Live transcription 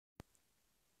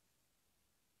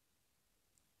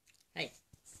Hey.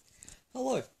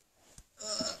 Hello.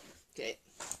 Okay.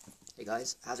 Hey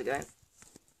guys, how's it going?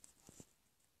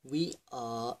 We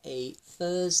are a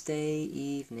Thursday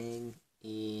evening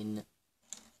in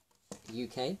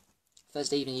UK.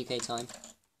 Thursday evening UK time.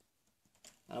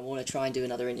 And I want to try and do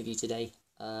another interview today.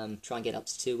 Try and get up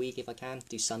to 2 a week if I can.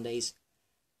 Do Sundays.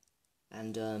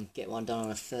 And get one done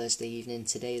on a Thursday evening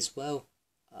today as well.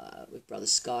 With Brother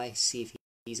Sky. See if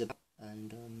he's about.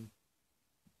 And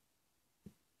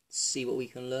see what we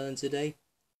can learn today.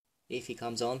 If he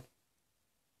comes on.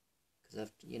 Because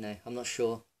I'm not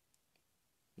sure.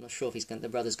 I'm not sure if the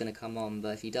brother's going to come on,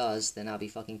 but if he does, then that'll be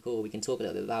fucking cool. We can talk a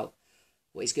little bit about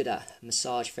what he's good at.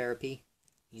 Massage therapy.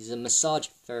 He's a massage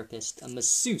therapist, a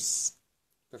masseuse,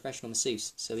 professional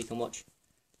masseuse. So we can watch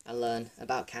and learn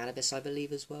about cannabis, I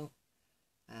believe, as well.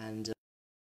 And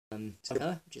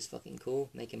which is fucking cool.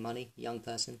 Making money, young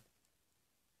person,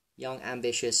 young,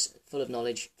 ambitious, full of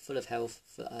knowledge, full of health,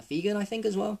 vegan, I think,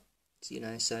 as well. So,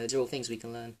 so these are all things we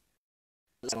can learn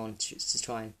on to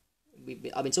try and.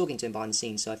 I've been talking to him behind the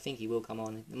scenes, so I think he will come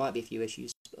on. There might be a few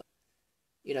issues, but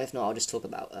if not, I'll just talk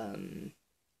about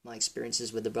my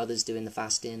experiences with the brothers doing the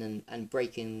fasting and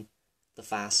breaking the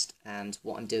fast, and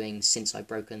what I'm doing since I've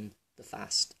broken the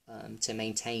fast to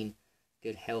maintain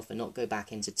good health and not go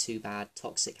back into too bad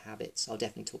toxic habits. I'll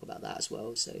definitely talk about that as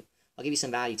well. So I'll give you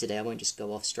some value today. I won't just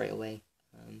go off straight away.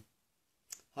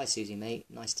 Hi Susie, mate.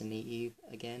 Nice to meet you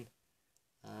again.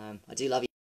 I do love you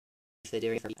for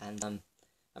doing it, and I'm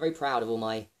very proud of all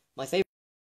my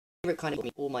favorite kind of,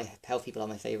 all my health people are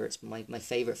my favorites. My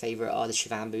favorite are the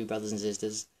Shivambu brothers and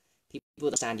sisters. People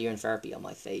that stand urine therapy are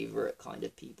my favorite kind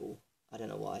of people. I don't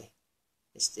know why.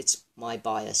 It's my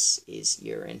bias is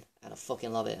urine, and I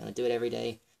fucking love it, and I do it every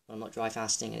day when I'm not dry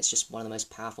fasting, and it's just one of the most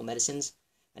powerful medicines.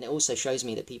 And it also shows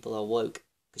me that people are woke,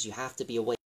 because you have to be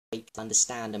awake to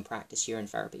understand and practice urine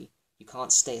therapy. You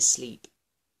can't stay asleep.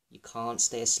 You can't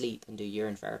stay asleep and do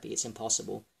urine therapy. It's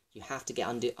impossible. You have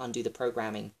to undo the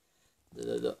programming.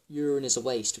 The urine is a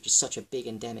waste, which is such a big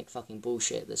endemic fucking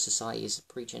bullshit that society is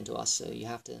preaching to us. So you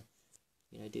have to,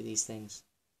 do these things.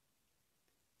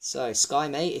 So Sky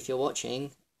mate, if you're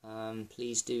watching,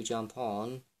 please do jump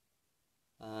on.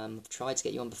 I've tried to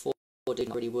get you on before,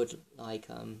 dude. I really would like.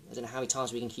 I don't know how many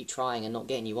times we can keep trying and not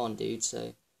getting you on, dude.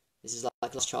 So this is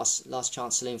like last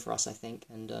chance saloon for us, I think.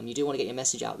 And you do want to get your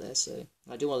message out there. So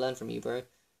I do want to learn from you, bro.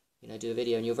 Do a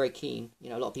video, and you're very keen.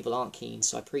 A lot of people aren't keen,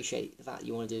 so I appreciate the fact that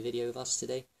you want to do a video with us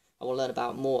today. I want to learn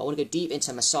about more. I want to go deep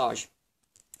into massage.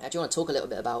 I actually want to talk a little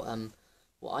bit about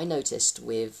what I noticed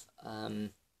with,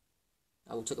 I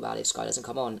will talk about it if Sky doesn't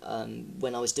come on,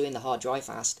 when I was doing the hard dry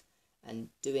fast and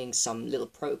doing some little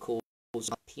protocols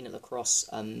like peanut lacrosse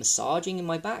massaging in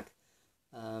my back.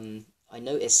 I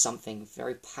noticed something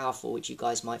very powerful which you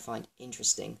guys might find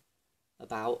interesting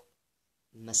about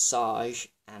massage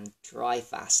and dry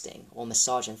fasting, or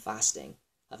massage and fasting.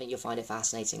 I think you'll find it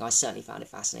fascinating. I certainly found it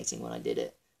fascinating when I did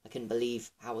it. I couldn't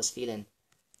believe how I was feeling.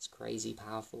 It's crazy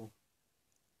powerful.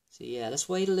 So yeah, let's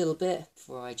wait a little bit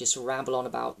before I just ramble on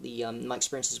about the my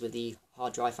experiences with the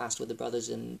hard dry fast with the brothers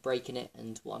and breaking it,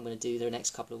 and what I'm going to do the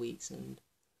next couple of weeks. And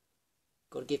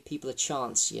got to give people a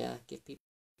chance, yeah. Give people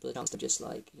a chance to just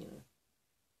run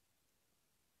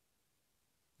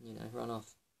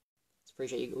off.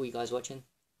 Appreciate all you guys watching.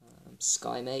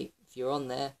 Sky mate, if you're on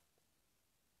there,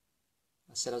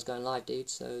 I said I was going live, dude,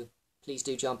 so please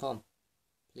do jump on.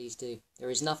 Please do. There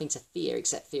is nothing to fear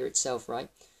except fear itself, right?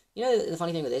 The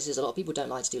funny thing with this is a lot of people don't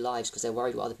like to do lives because they're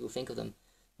worried what other people think of them.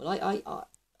 Well,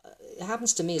 it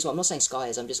happens to me as well. I'm not saying Sky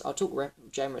is. I'll talk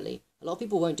generally. A lot of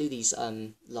people won't do these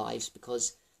lives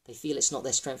because they feel it's not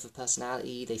their strength of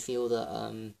personality. They feel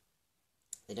that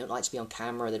they don't like to be on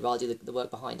camera. They'd rather do the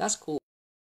work behind. That's cool.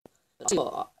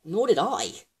 Nor did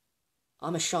I.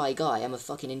 I'm a shy guy. I'm a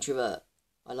fucking introvert.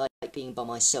 I like being by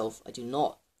myself. I do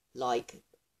not like,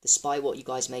 despite what you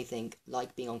guys may think,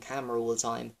 like being on camera all the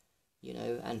time,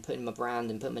 and putting my brand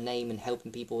and putting my name and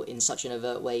helping people in such an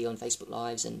overt way on Facebook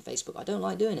Lives and Facebook. I don't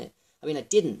like doing it. I mean, I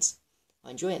didn't. I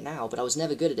enjoy it now, but I was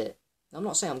never good at it. I'm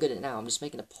not saying I'm good at it now. I'm just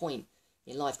making a point.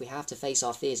 In life, we have to face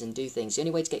our fears and do things. The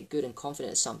only way to get good and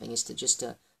confident at something is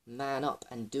to man up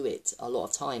and do it a lot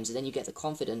of times, and then you get the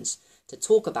confidence to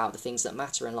talk about the things that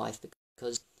matter in life,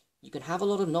 because you can have a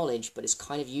lot of knowledge, but it's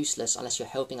kind of useless unless you're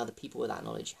helping other people with that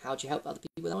knowledge. How do you help other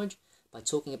people with knowledge? By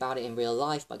talking about it in real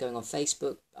life, by going on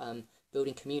Facebook,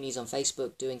 building communities on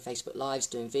Facebook, doing Facebook Lives,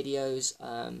 doing videos,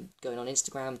 going on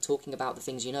Instagram, talking about the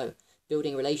things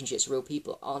building relationships with real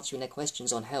people, answering their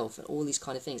questions on health, and all these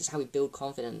kind of things. It's how we build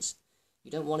confidence. You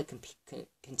don't want to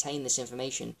contain this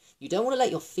information. You don't want to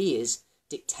let your fears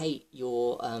dictate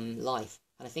your life.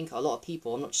 And I think a lot of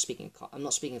people, I'm not speaking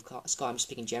of Sky, I'm just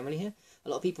speaking generally here. A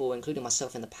lot of people, including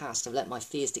myself in the past, have let my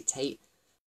fears dictate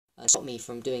and stop me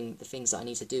from doing the things that I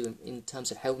need to do in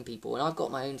terms of helping people. And I've got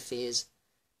my own fears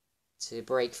to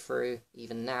break through.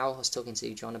 Even now, I was talking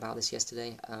to John about this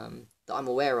yesterday, that I'm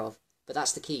aware of. But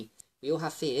that's the key. We all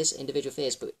have fears, individual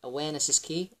fears, but awareness is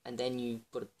key. And then you've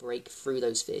got to break through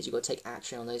those fears. You've got to take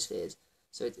action on those fears.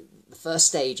 So the first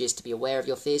stage is to be aware of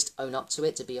your fears, to own up to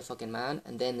it, to be a fucking man.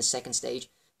 And then the second stage,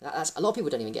 that's a lot of people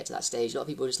don't even get to that stage. A lot of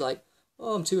people are just like,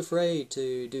 oh, I'm too afraid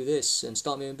to do this and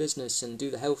start my own business and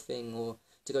do the health thing, or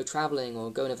to go travelling, or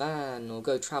go in a van, or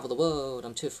go travel the world.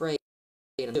 I'm too afraid.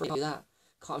 I'm too afraid to do that.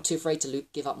 I'm too afraid to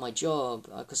give up my job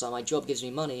because my job gives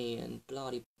me money and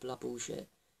blah bullshit.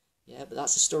 Yeah, but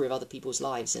that's the story of other people's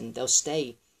lives, and they'll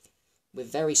stay with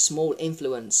very small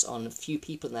influence on a few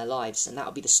people in their lives, and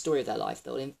that'll be the story of their life.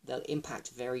 They'll impact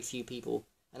very few people,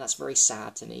 and that's very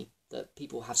sad to me, that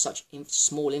people have such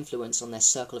small influence on their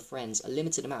circle of friends, a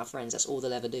limited amount of friends. That's all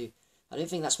they'll ever do. I don't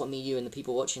think that's what me, you, and the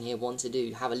people watching here want to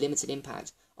do, have a limited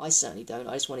impact. I certainly don't.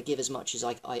 I just want to give as much as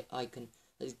I can,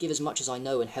 give as much as I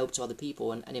know and help to other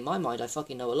people, and in my mind, I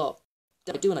fucking know a lot.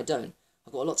 I do and I don't.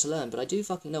 I've got a lot to learn, but I do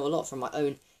fucking know a lot from my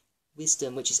own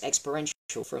wisdom, which is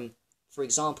exponential from... For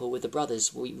example, with the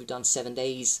brothers, we've done 7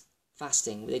 days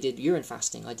fasting. They did urine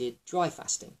fasting. I did dry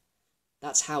fasting.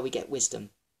 That's how we get wisdom.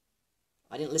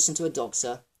 I didn't listen to a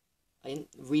doctor. I didn't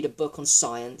read a book on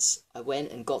science. I went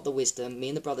and got the wisdom. Me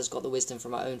and the brothers got the wisdom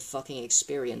from our own fucking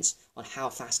experience on how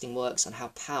fasting works, on how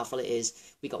powerful it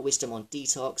is. We got wisdom on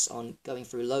detox, on going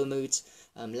through low moods,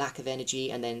 lack of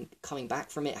energy, and then coming back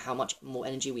from it, how much more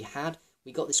energy we had.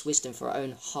 We got this wisdom for our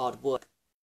own hard work.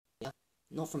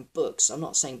 Not from books. I'm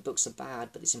not saying books are bad,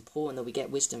 but it's important that we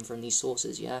get wisdom from these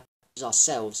sources, yeah? It's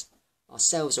ourselves.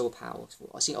 Ourselves are all powerful.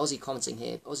 I see Ozzy commenting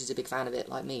here. Ozzy's a big fan of it,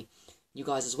 like me. You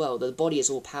guys as well. The body is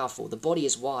all powerful. The body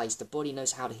is wise. The body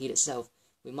knows how to heal itself.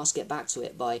 We must get back to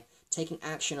it by taking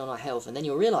action on our health, and then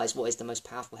you'll realise what is the most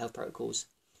powerful health protocols.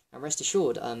 And rest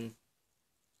assured,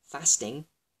 fasting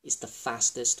is the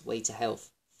fastest way to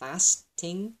health.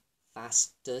 Fasting,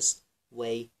 fastest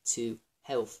way to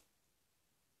health.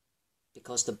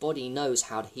 Because the body knows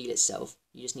how to heal itself.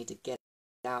 You just need to get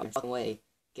out of its own way.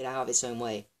 Get out of its own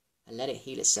way. And let it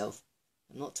heal itself.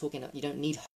 I'm not talking... You don't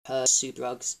need herbs, soup,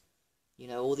 drugs. You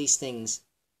know, all these things.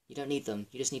 You don't need them.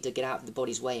 You just need to get out of the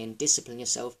body's way and discipline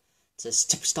yourself to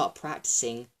start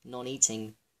practicing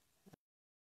non-eating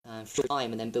for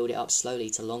time, and then build it up slowly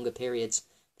to longer periods.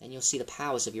 Then you'll see the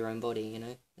powers of your own body, you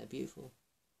know. They're beautiful.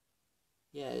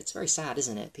 Yeah, it's very sad,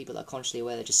 isn't it? People that are consciously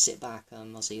aware, they just sit back.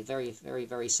 I'll say very, very,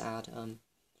 very sad.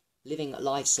 Living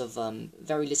lives of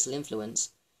very little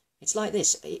influence. It's like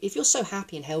this. If you're so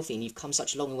happy and healthy and you've come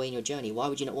such a long way in your journey, why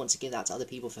would you not want to give that to other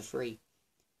people for free?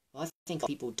 Well, I think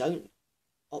people don't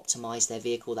optimize their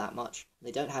vehicle that much.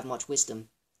 They don't have much wisdom.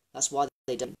 That's why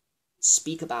they don't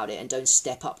speak about it and don't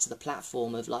step up to the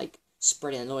platform of, like,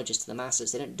 spreading the knowledge to the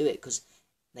masses. They don't do it because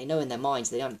they know in their minds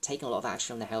they haven't taken a lot of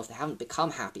action on their health. They haven't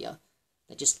become happier.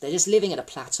 They're just living at a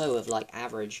plateau of, like,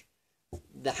 average.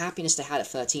 The happiness they had at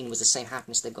 13 was the same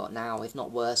happiness they've got now, if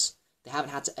not worse. They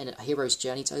haven't had a hero's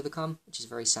journey to overcome, which is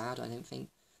very sad. I don't think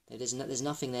there's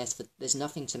nothing there. There's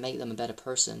nothing to make them a better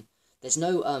person. There's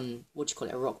no what do you call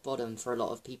it, a rock bottom for a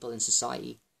lot of people in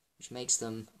society, which makes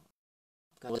them...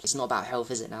 It's not about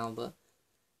health, is it now? But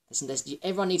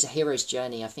everyone needs a hero's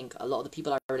journey. I think a lot of the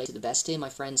people I relate to the best to, my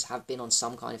friends, have been on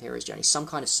some kind of hero's journey, some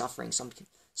kind of suffering, some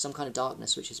kind of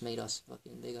darkness, which has made us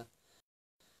fucking bigger.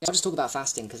 I'll just talk about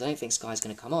fasting, because I don't think Sky's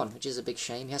going to come on, which is a big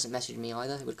shame. He hasn't messaged me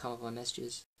either. He would come up with my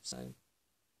messages. So,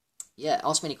 yeah,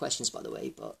 ask me any questions, by the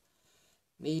way. But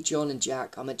me, John, and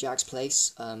Jack, I'm at Jack's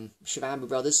place. Shivambu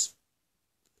Brothers.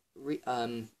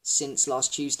 Since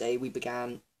last Tuesday, we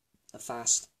began a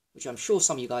fast, which I'm sure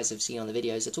some of you guys have seen on the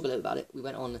videos. I'll talk a little about it. We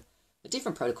went on a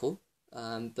different protocol,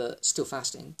 but still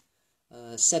fasting.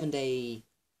 7-day...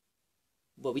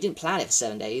 Well, we didn't plan it for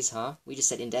 7 days, huh? We just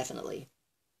said indefinitely.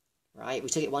 Right? We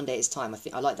took it 1 day at a time.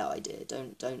 I like that idea.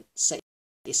 Don't set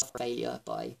yourself up for failure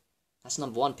by... That's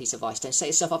number one piece of advice. Don't set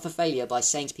yourself up for failure by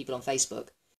saying to people on Facebook.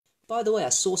 By the way, I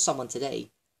saw someone today,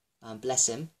 bless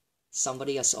him,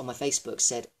 somebody I saw on my Facebook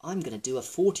said, I'm going to do a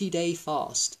 40-day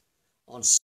fast on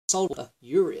salt water,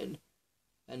 urine,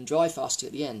 and dry fasting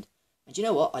at the end. And you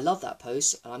know what? I love that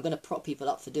post, and I'm going to prop people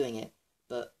up for doing it.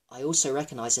 But I also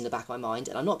recognise in the back of my mind,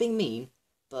 and I'm not being mean,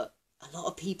 but a lot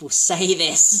of people say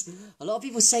this. A lot of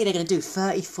people say they're going to do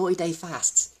 30, 40-day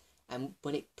fasts. And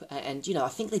you know, I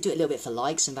think they do it a little bit for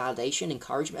likes and validation,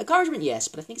 encouragement. Encouragement, yes,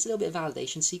 but I think it's a little bit of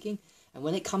validation seeking. And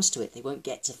when it comes to it, they won't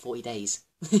get to 40 days.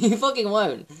 You fucking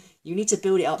won't. You need to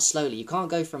build it up slowly. You can't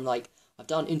go from, like, I've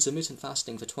done intermittent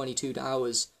fasting for 22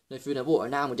 hours, no food, no water.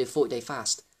 Now I'm going to do a 40-day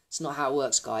fast. It's not how it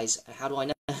works, guys. How do I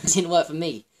know? It didn't work for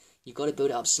me. You've got to build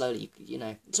it up slowly. You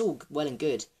know, it's all well and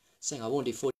good saying I want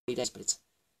to do 40 days, but it's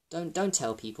don't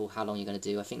tell people how long you're going to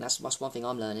do. I think that's one thing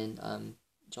I'm learning.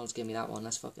 John's giving me that one.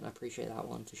 I appreciate that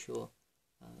one for sure.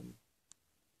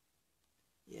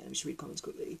 Yeah, let me just read comments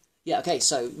quickly. Yeah, okay,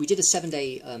 so we did a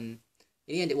 7-day, in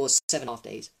the end it was 7.5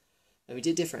 days. And we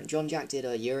did different. John Jack did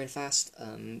a urine fast.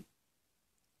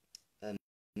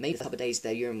 Maybe a couple of days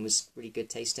their urine was really good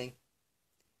tasting.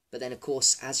 But then, of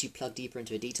course, as you plug deeper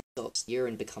into a detox,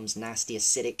 urine becomes nasty,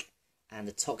 acidic, and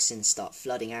the toxins start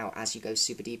flooding out as you go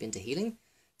super deep into healing.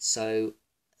 So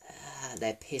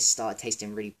their piss started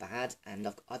tasting really bad, and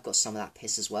I've got some of that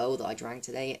piss as well that I drank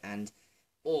today, and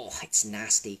oh, it's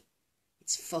nasty.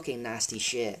 It's fucking nasty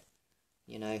shit,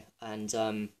 you know. And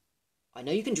I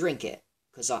know you can drink it,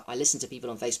 because I listen to people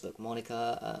on Facebook,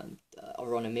 Monica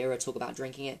or on Amira, talk about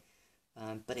drinking it,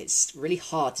 but it's really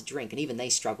hard to drink, and even they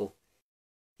struggle.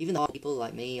 Even the people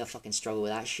like me, I fucking struggle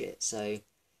with that shit. So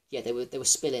yeah, they were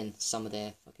spilling some of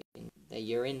their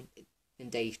urine in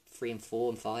day 3 and 4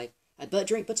 and 5. But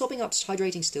topping up,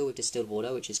 hydrating still with distilled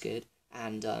water, which is good.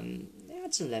 And they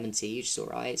had some lemon tea, which is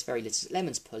alright. It's very little.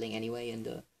 Lemon's pulling anyway, and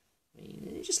I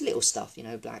mean, just little stuff, you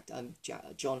know.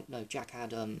 Jack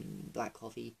had black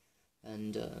coffee,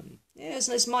 and yeah,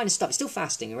 it's minor stuff. It's still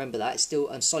fasting. Remember that. It's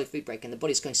still solid food break, and the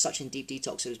body's going such in deep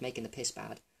detox, it was making the piss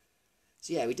bad.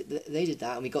 So yeah, they did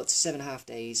that, and we got to 7.5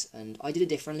 days, and I did it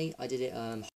differently. I did it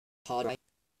hard dry,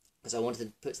 because I wanted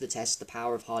to put to the test the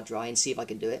power of hard dry and see if I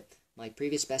could do it. My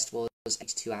previous best was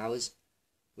 82 hours,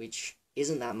 which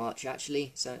isn't that much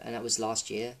actually. So, and that was last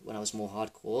year when I was more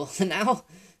hardcore than now.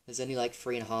 There's only like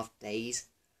 3.5 days.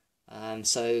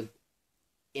 So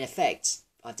in effect,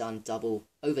 I've done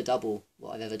over double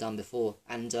what I've ever done before.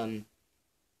 And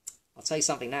I'll tell you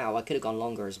something now. I could have gone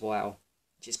longer as well,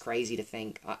 which is crazy to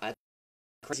think. I'm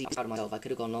crazy proud of myself. I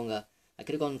could have gone longer. I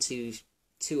could have gone to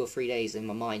 2 or 3 days in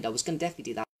my mind. I was going to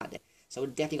definitely do that day. So I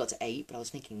would have definitely got to 8, but I was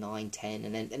thinking 9, 10,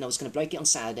 and then I was going to break it on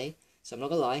Saturday. So I'm not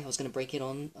going to lie, I was going to break it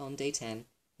on day 10,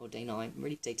 or day 9,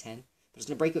 really day 10. But I was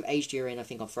going to break with aged urine, I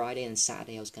think, on Friday, and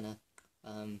Saturday I was going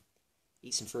to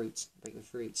eat some fruits, break with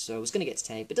fruits. So I was going to get to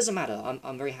 10, but it doesn't matter,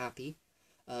 I'm very happy.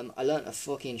 I learnt a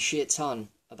fucking shit ton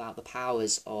about the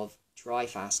powers of dry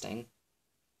fasting.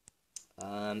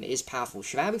 It is powerful.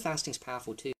 Shivabu fasting is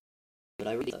powerful too, but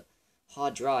I really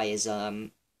hard dry is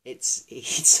it's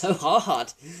so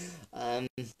hard.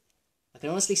 I can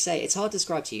honestly say it's hard to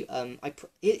describe to you.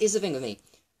 Here's the thing with me.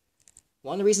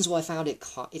 One of the reasons why I found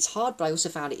it's hard, but I also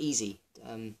found it easy.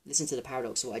 Listen to the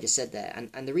paradox of what I just said there,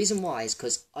 and the reason why is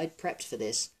because I'd prepped for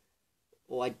this,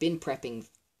 or I'd been prepping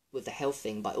with the health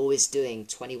thing by always doing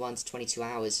 21 to 22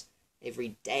 hours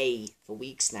every day for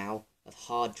weeks now of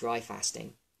hard dry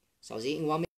fasting. So I was eating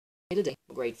 1 meal a day,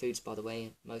 great foods by the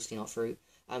way, mostly not fruit,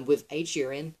 with aged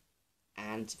urine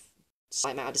and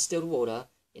slight amount of distilled water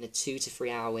in a 2 to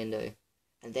 3 hour window,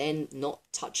 and then not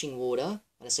touching water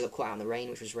unless I got caught out in the rain,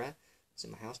 which was rare. It was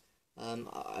in my house.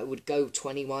 I would go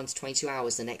 21 to 22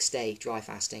 hours the next day dry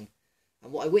fasting,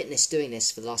 and what I witnessed doing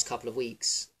this for the last couple of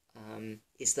weeks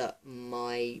is that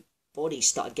my body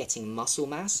started getting muscle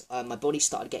mass. My body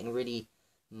started getting really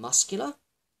muscular.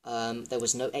 There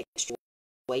was no extra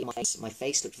weight in my face. My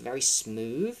face looked very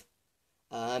smooth.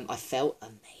 I felt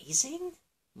amazing.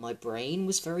 My brain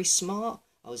was very smart.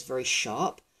 I was very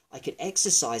sharp. I could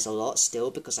exercise a lot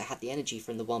still because I had the energy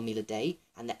from the 1 meal a day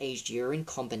and the aged urine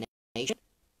combination.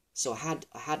 So I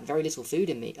had very little food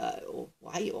in me.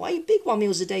 I eat big 1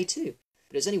 meals a day too,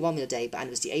 but it was only 1 meal a day. And it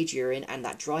was the aged urine and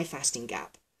that dry fasting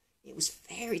gap. It was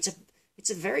it's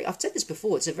a very, I've said this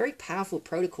before, it's a very powerful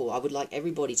protocol I would like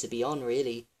everybody to be on,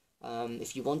 really.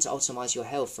 If you want to optimize your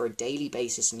health for a daily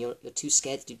basis and you're too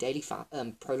scared to do daily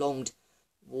prolonged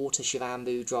water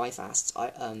shivambu dry fasts,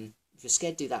 if you're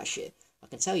scared to do that shit, I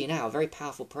can tell you now, a very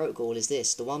powerful protocol is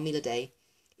this: the 1 meal a day,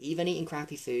 even eating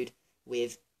crappy food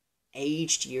with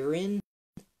aged urine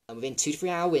within 2 to 3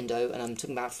 hour window, and I'm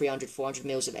talking about 300, 400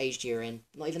 mils of aged urine,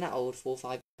 not even that old, 4 or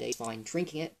 5 days, fine,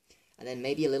 drinking it, and then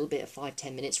maybe a little bit of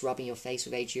 5-10 minutes rubbing your face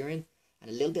with aged urine, and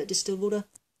a little bit of distilled water,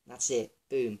 that's it,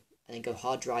 boom, and then go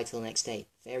hard dry till the next day.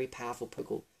 Very powerful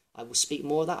protocol. I will speak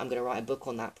more of that. I'm going to write a book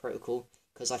on that protocol,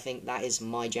 because I think that is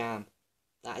my jam.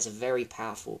 That is a very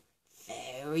powerful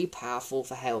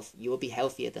for health. You will be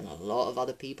healthier than a lot of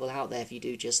other people out there if you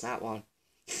do just that one.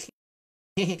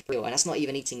 And that's not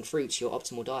even eating fruits, your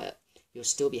optimal diet. You'll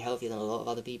still be healthier than a lot of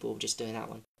other people just doing that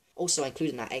one. Also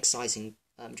including that exercising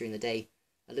during the day.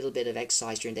 A little bit of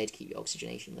exercise during the day to keep your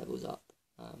oxygenation levels up.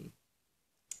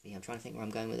 Yeah, I'm trying to think where I'm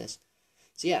going with this.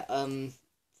 So yeah,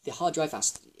 the hard dry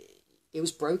fast. it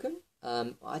was broken.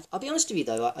 I'll be honest with you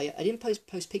though, I didn't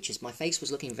post pictures. My face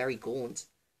was looking very gaunt.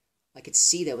 I could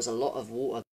see there was a lot of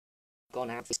water gone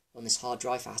out on this hard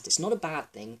dry fast. It's not a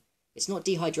bad thing. It's not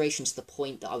dehydration to the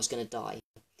point that I was going to die.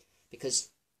 Because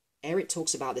Eric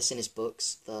talks about this in his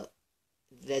books, that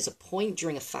there's a point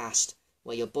during a fast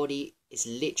where your body is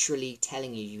literally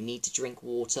telling you need to drink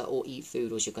water or eat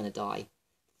food or you're going to die.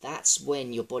 That's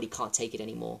when your body can't take it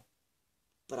anymore.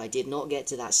 But I did not get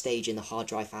to that stage in the hard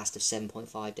dry fast of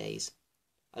 7.5 days.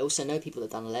 I also know people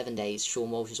that have done 11 days.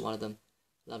 Sean Walsh is one of them.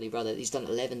 Lovely brother. He's done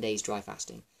 11 days dry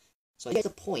fasting. So I get to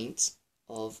the point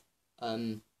of,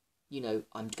 you know,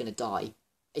 I'm going to die.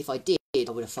 If I did,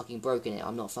 I would have fucking broken it.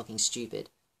 I'm not fucking stupid.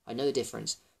 I know the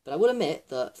difference. But I will admit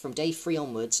that from day 3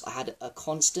 onwards, I had a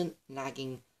constant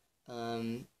nagging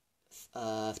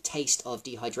taste of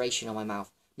dehydration on my mouth.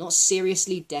 Not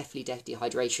seriously, deathly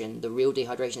dehydration, the real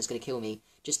dehydration that's going to kill me.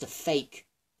 Just a fake,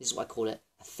 this is what I call it,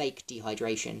 a fake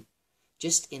dehydration.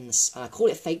 Just in the, and I call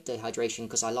it fake dehydration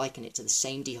because I liken it to the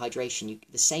same dehydration,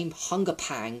 the same hunger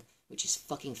pang, which is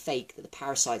fucking fake, that the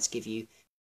parasites give you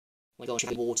when you go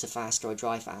on a water fast or a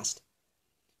dry fast.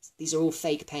 These are all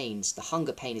fake pains. The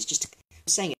hunger pain is just, I'm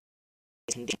saying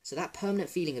it. So that permanent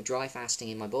feeling of dry fasting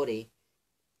in my body,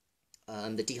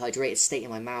 the dehydrated state in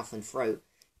my mouth and throat,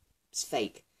 it's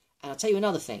fake. And I'll tell you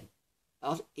another thing.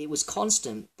 It was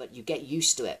constant, but you get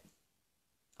used to it.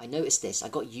 I noticed this. I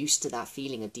got used to that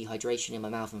feeling of dehydration in my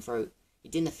mouth and throat.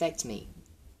 It didn't affect me.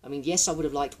 I mean, yes, I would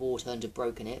have liked water and have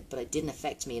broken it, but it didn't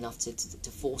affect me enough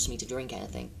to force me to drink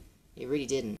anything. It really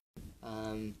didn't.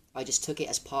 I just took it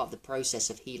as part of the process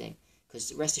of healing.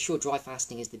 Because rest assured, dry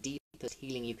fasting is the deepest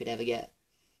healing you could ever get.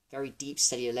 Very deep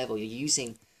cellular level.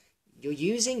 You're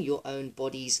using your own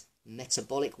body's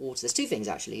metabolic water. There's two things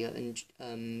actually,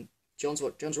 and John's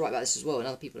right about this as well, and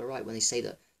other people are right when they say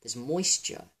that there's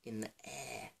moisture in the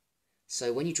air.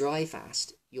 So when you dry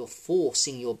fast, you're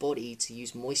forcing your body to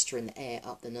use moisture in the air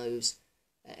up the nose.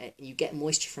 You get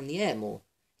moisture from the air more.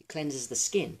 It cleanses the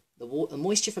skin. The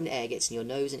moisture from the air gets in your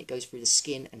nose and it goes through the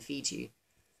skin and feeds you.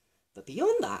 But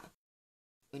beyond that,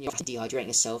 when you're dehydrating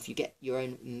yourself, you get your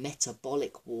own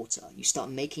metabolic water. You start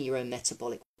making your own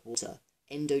metabolic water,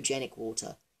 endogenic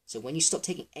water. So when you stop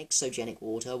taking exogenic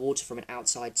water, water from an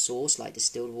outside source, like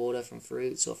distilled water from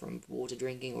fruits or from water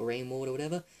drinking or rainwater or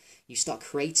whatever, you start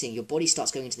creating, your body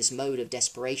starts going into this mode of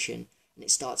desperation, and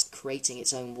it starts creating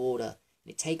its own water.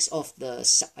 And it takes off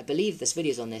the, I believe there's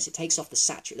videos on this, it takes off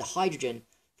the hydrogen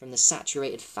from the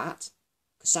saturated fat,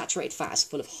 because saturated fat is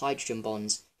full of hydrogen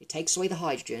bonds. It takes away the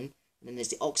hydrogen, and then there's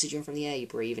the oxygen from the air you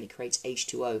breathe, and it creates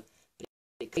H2O. But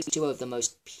it creates H2O of the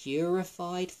most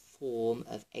purified form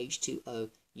of H2O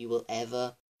you will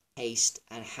ever taste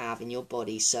and have in your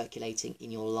body, circulating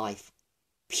in your life.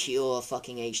 Pure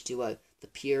fucking H2O. The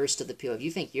purest of the pure. If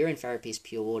you think urine therapy is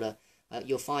pure water,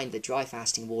 you'll find that dry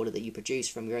fasting water that you produce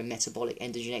from your own metabolic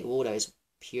endogenic water is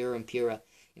pure and purer.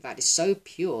 In fact, it's so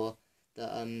pure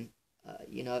that,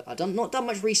 you know, I've not done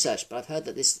much research, but I've heard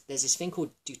that there's this thing called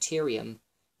deuterium,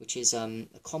 which is a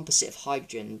composite of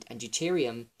hydrogen. And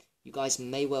deuterium, you guys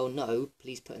may well know,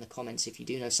 please put in the comments if you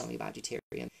do know something about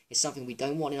deuterium. It's something we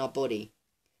don't want in our body,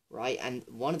 right? And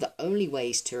one of the only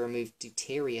ways to remove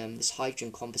deuterium, this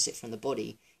hydrogen composite, from the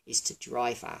body is to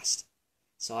dry fast.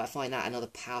 So I find that another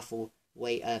powerful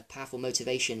way, powerful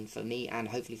motivation for me and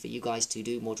hopefully for you guys to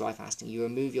do more dry fasting. You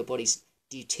remove your body's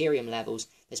deuterium levels.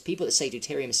 There's people that say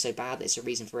deuterium is so bad that it's a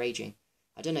reason for aging.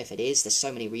 I don't know if it is. There's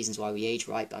so many reasons why we age,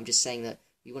 right? But I'm just saying that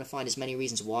you want to find as many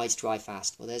reasons why to dry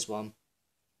fast. Well, there's one.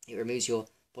 It removes your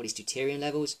body's deuterium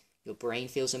levels. Your brain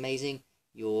feels amazing.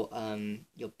 Your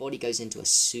body goes into a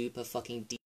super fucking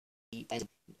deep.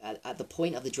 At the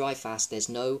point of the dry fast, there's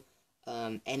no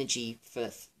energy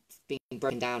for being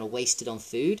broken down or wasted on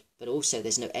food, but also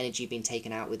there's no energy being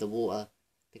taken out with the water,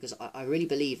 because I really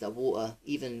believe that water,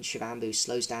 even Shivambu,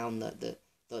 slows down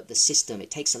the system.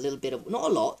 It takes a little bit of, not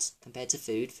a lot compared to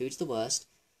food. Food's the worst,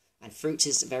 and fruits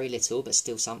is very little, but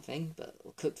still something. But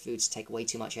cooked foods take way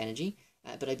too much energy.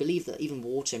 But I believe that even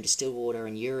water and distilled water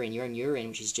and urine, your own urine,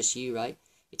 which is just you, right?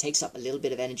 It takes up a little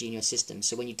bit of energy in your system.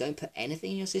 So when you don't put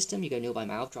anything in your system, you go nil by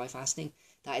mouth, dry fasting,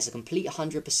 that is a complete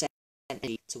 100%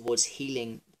 energy towards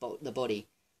healing the body.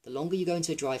 The longer you go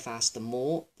into a dry fast, the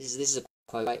more, this is a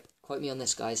quote, right? Quote me on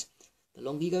this, guys. The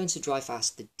longer you go into dry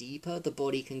fast, the deeper the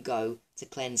body can go to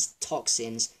cleanse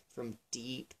toxins from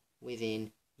deep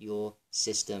within your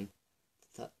system.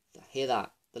 Hear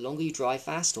that? The longer you dry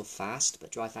fast, or fast,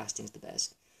 but dry fasting is the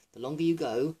best. The longer you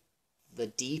go, the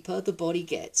deeper the body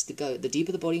gets to go. The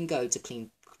deeper the body can go to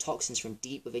clean toxins from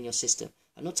deep within your system.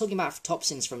 I'm not talking about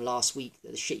toxins from last week,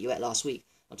 the shit you ate last week.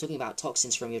 I'm talking about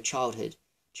toxins from your childhood.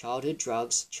 Childhood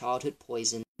drugs, childhood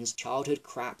poison, childhood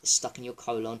crap that's stuck in your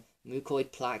colon,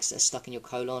 mucoid plaques that are stuck in your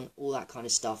colon, all that kind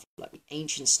of stuff, like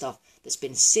ancient stuff that's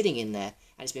been sitting in there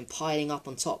and it's been piling up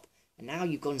on top. And now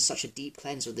you've gone such a deep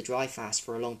cleanse with the dry fast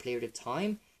for a long period of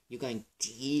time. You're going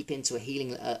deep into a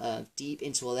healing, deep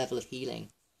into a level of healing.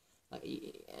 Like,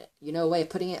 you know, a way of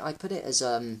putting it, I put it as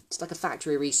it's like a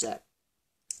factory reset.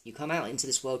 You come out into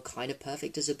this world kind of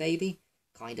perfect as a baby,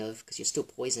 kind of, because you're still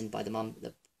poisoned by the mum.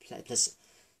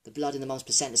 The blood in the mum's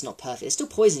placenta is not perfect. It's still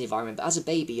poison in the environment, but as a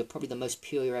baby, you're probably the most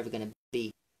pure you're ever going to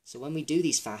be. So when we do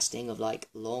these fasting of like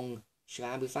long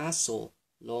Shivambu fasts or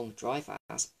long dry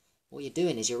fasts, what you're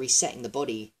doing is you're resetting the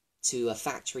body to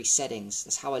factory settings.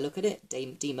 That's how I look at it.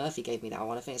 D. Murphy gave me that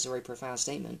one. I think it's a very profound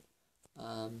statement.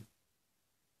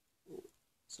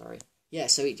 Sorry. Yeah,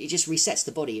 so it just resets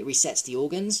the body. It resets the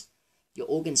organs. Your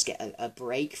organs get a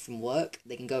break from work.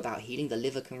 They can go about healing. The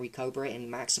liver can recuperate and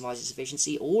maximize its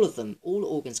efficiency. All of them, all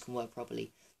organs can work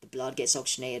properly. The blood gets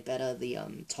oxygenated better. The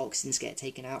toxins get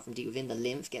taken out from deep within. The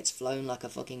lymph gets flown like a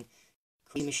fucking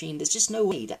crazy machine. There's just no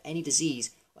way that any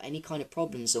disease or any kind of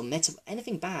problems or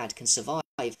anything bad can survive,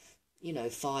 you know,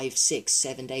 5, 6,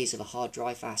 7 days of a hard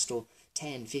dry fast or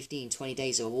 10, 15, 20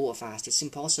 days of a water fast. It's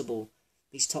impossible.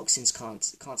 These toxins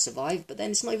can't survive. But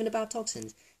then it's not even about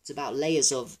toxins. It's about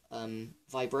layers of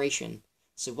vibration.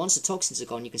 So once the toxins are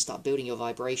gone, you can start building your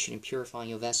vibration and purifying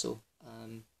your vessel.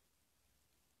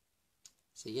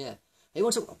 So yeah, I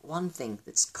want to talk about one thing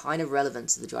that's kind of relevant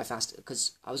to the dry fast,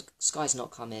 because Sky's not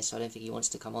come here, so I don't think he wants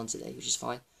to come on today, which is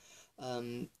fine.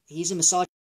 He's a massage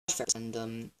therapist,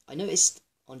 and I noticed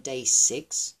on day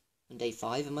 6 and day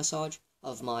 5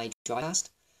 of my dry fast,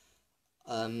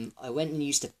 I went and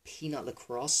used a peanut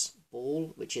lacrosse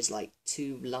ball, which is like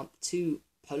two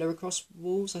polar lacrosse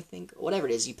balls, I think, or whatever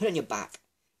it is. You put it on your back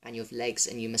and your legs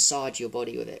and you massage your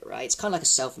body with it, right? It's kind of like a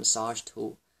self-massage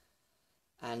tool.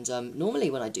 And normally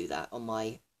when I do that on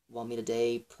my 1 meal a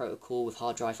day protocol with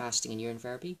hard dry fasting and urine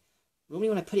therapy, normally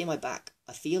when I put it in my back,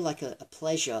 I feel like a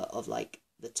pleasure of like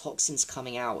the toxins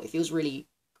coming out. It feels really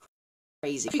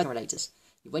crazy. I can relate to this.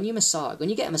 When you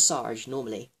get a massage,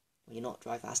 normally, when you're not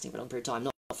dry fasting for a long period of time,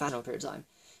 not fasting for a long period of time,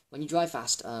 when you dry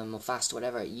fast or fast or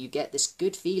whatever, you get this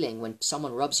good feeling when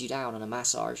someone rubs you down on a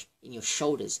massage in your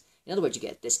shoulders. In other words, you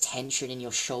get this tension in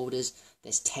your shoulders,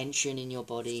 there's tension in your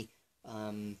body,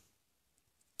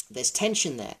 there's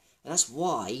tension there. And that's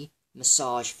why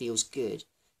massage feels good.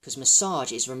 Because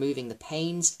massage is removing the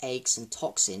pains, aches and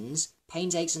toxins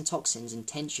and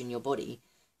tension in your body.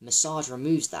 Massage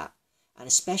removes that. And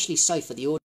especially so for the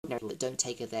ordinary people that don't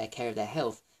take care of their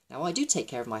health. Now, I do take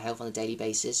care of my health on a daily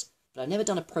basis, but I've never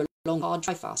done a prolonged hard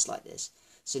dry fast like this.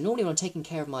 So normally when I'm taking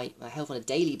care of my health on a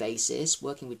daily basis,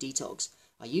 working with detox,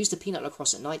 I use the peanut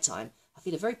lacrosse at night time. I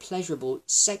feel a very pleasurable,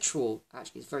 sexual,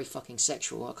 actually it's very fucking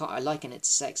sexual, I liken it to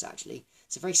sex actually.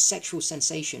 It's a very sexual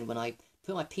sensation when I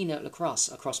put my peanut lacrosse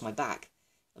across my back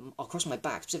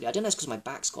specifically. I don't know if it's because my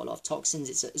back's got a lot of toxins,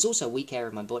 it's also a weak area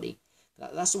of my body.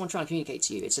 But that's the one I'm trying to communicate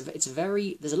to you.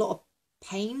 There's a lot of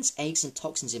pains, aches and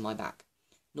toxins in my back,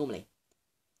 normally.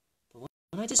 But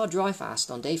when I did a dry fast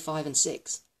on day 5 and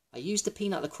 6, I used the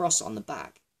peanut lacrosse on the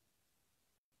back.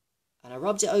 And I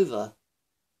rubbed it over,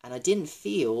 and I didn't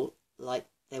feel like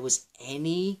there was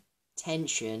any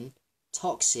tension,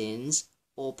 toxins,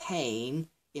 or pain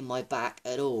in my back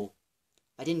at all.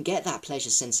 I didn't get that pleasure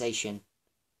sensation.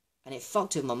 And it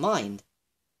fucked with my mind.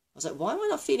 I was like, why am I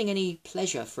not feeling any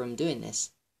pleasure from doing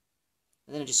this?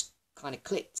 And then it just kind of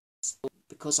clicked.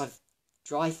 Because I've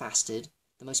dry fasted,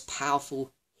 the most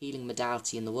powerful healing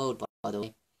modality in the world, by the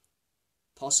way.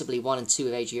 Possibly 1 and 2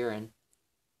 of age urine.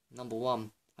 Number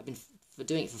 1. I've been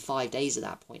doing it for 5 days at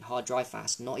that point, hard dry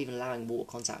fast, not even allowing water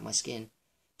contact with my skin.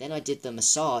 Then I did the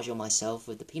massage on myself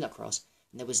with the peanut cross,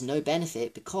 and there was no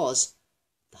benefit because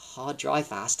the hard dry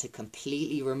fast had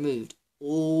completely removed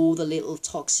all the little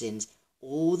toxins,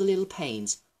 all the little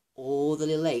pains, all the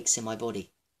little aches in my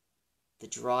body. The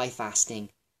dry fasting.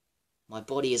 My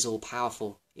body is all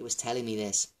powerful. It was telling me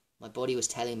this. My body was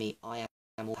telling me I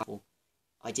am all powerful.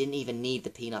 I didn't even need the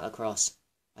peanut lacrosse.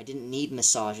 I didn't need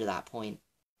massage at that point.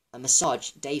 A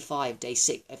massage, day 5, day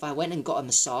 6. If I went and got a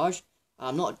massage,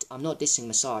 I'm not dissing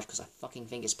massage because I fucking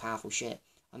think it's powerful shit.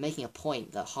 I'm making a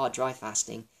point that hard dry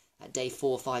fasting at day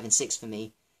 4, 5 and 6 for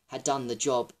me had done the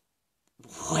job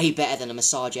way better than a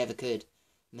massage ever could.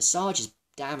 Massage is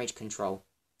damage control.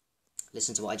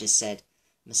 Listen to what I just said.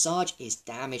 Massage is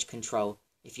damage control.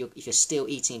 If you're still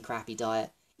eating a crappy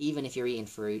diet, even if you're eating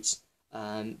fruits,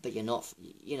 but you're not,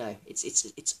 you know,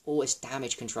 it's always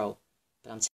damage control.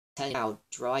 But I'm telling you how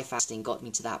dry fasting got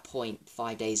me to that point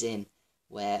 5 days in,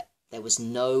 where there was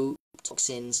no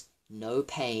toxins, no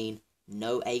pain,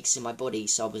 no aches in my body,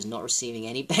 so I was not receiving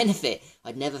any benefit.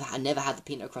 I never had the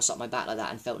peanut cross up my back like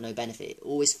that and felt no benefit. It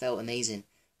always felt amazing,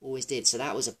 always did. So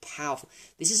that was a powerful.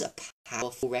 This is a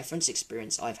powerful reference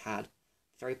experience I've had,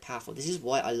 very powerful. This is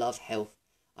why I love health.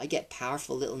 I get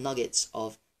powerful little nuggets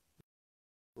of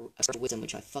wisdom,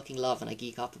 which I fucking love and I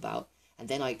geek up about, and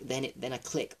then I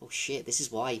click. Oh shit! This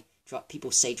is why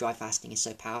people say dry fasting is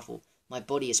so powerful. My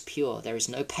body is pure. There is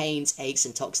no pains, aches,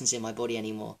 and toxins in my body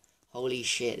anymore. Holy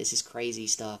shit! This is crazy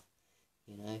stuff.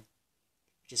 You know.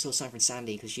 Just saw something from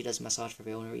Sandy because she does massage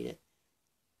therapy. I want to read it.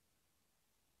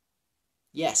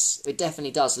 Yes, it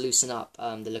definitely does loosen up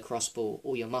the lacrosse ball,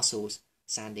 all your muscles,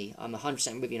 Sandy. I'm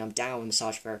 100% with you and I'm down with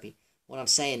massage therapy. What I'm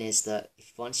saying is that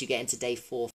if once you get into day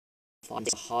 4, 5,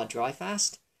 a hard dry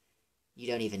fast, you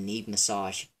don't even need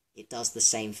massage. It does the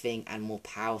same thing and more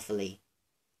powerfully.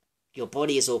 Your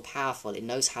body is all powerful. It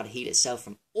knows how to heal itself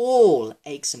from all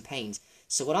aches and pains.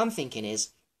 So what I'm thinking is,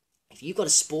 if you've got a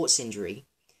sports injury,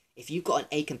 if you've got an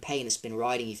ache and pain that's been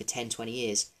riding you for 10, 20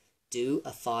 years, do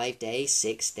a 5-day,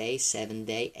 6-day,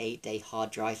 7-day, 8-day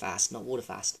hard dry fast, not water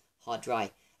fast, hard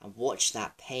dry, and watch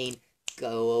that pain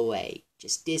go away.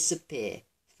 Just disappear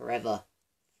forever,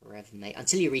 mate,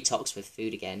 until you retox with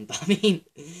food again. But I mean,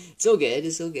 it's all good.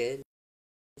 It's all good.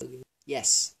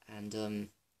 Yes, and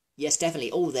yes,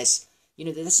 definitely. Oh, there's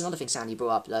another thing Sandy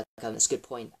brought up. Like, that's a good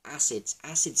point.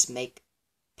 Acids make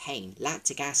pain.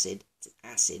 Lactic acid. It's an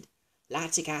acid.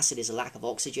 Lactic acid is a lack of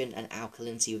oxygen and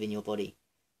alkalinity within your body.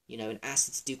 You know, and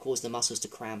acids do cause the muscles to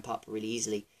cramp up really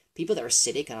easily. People that are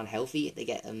acidic and unhealthy, they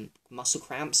get muscle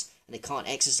cramps and they can't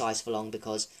exercise for long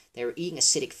because they're eating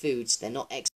acidic foods. They're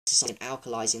not exercising,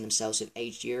 alkalizing themselves with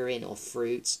aged urine or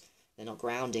fruits. They're not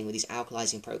grounding with these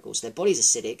alkalizing protocols. Their body's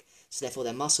acidic, so therefore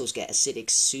their muscles get acidic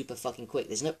super fucking quick.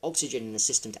 There's no oxygen in the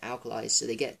system to alkalize, so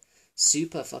they get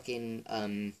super fucking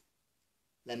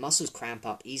their muscles cramp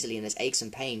up easily and there's aches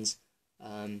and pains.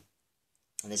 And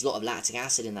there's a lot of lactic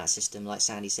acid in that system, like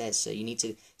Sandy says. So you need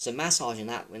to massage in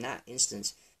that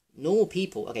instance. Normal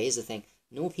people, okay, here's the thing.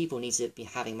 Normal people need to be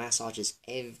having massages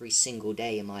every single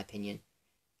day, in my opinion.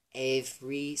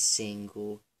 Every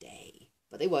single day.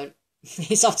 But they won't.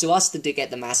 It's up to us to get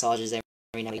the massages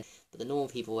every now and then. But the normal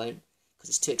people won't, because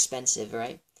it's too expensive,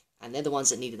 right? And they're the ones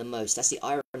that need it the most. That's the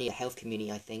irony of the health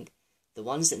community, I think. The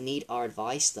ones that need our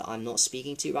advice that I'm not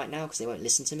speaking to right now, because they won't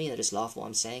listen to me, they'll just laugh at what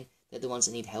I'm saying. They're the ones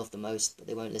that need health the most, but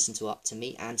they won't listen to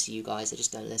me and to you guys. They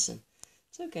just don't listen.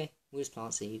 It's okay. We'll just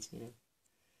plant seeds, you know.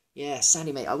 Yeah,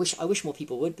 Sandy, mate, I wish more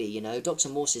people would be, you know. Dr.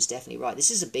 Morse is definitely right.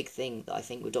 This is a big thing that I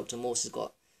think with Dr. Morse has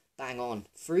got bang on.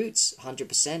 Fruits,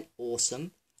 100%,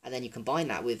 awesome. And then you combine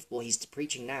that with what he's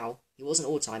preaching now. He wasn't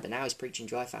all the time, but now he's preaching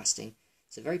dry fasting.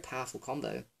 It's a very powerful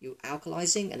combo. You're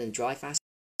alkalizing and then dry fasting,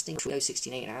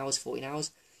 16 hours, 14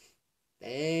 hours.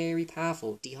 Very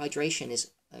powerful. Dehydration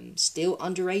is still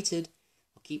underrated.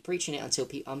 I'll keep preaching it until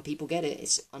people get it.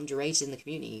 It's underrated in the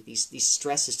community. These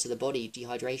stresses to the body,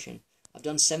 dehydration. I've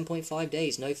done 7.5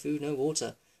 days, no food, no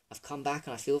water. I've come back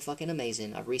and I feel fucking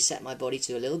amazing. I've reset my body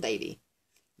to a little baby.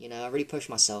 You know, I really pushed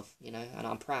myself, you know, and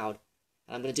I'm proud.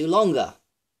 And I'm going to do longer.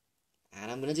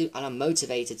 And I'm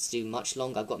motivated to do much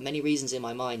longer. I've got many reasons in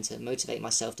my mind to motivate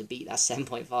myself to beat that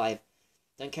 7.5.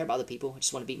 Don't care about other people. I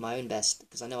just want to beat my own best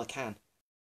because I know I can.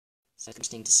 So it's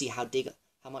interesting to see how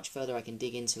much further I can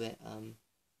dig into it,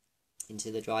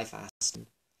 into the dry fast and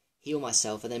heal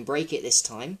myself and then break it this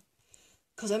time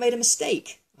because I made a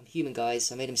mistake. I'm human,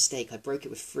 guys. I made a mistake. I broke it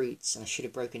with fruits and I should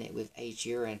have broken it with aged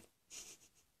urine.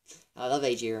 I love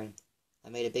aged urine. I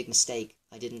made a big mistake.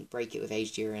 I didn't break it with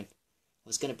aged urine. I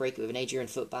was going to break it with an aged urine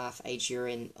foot bath, aged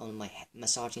urine on my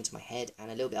massaging to my head and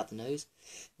a little bit up the nose.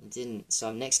 I didn't.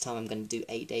 So next time I'm going to do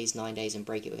 8 days, 9 days and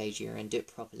break it with aged urine. Do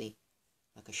it properly,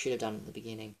 like I should have done at the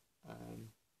beginning.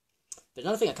 But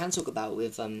another thing I can talk about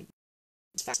with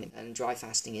fasting and dry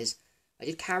fasting is I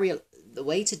did carry the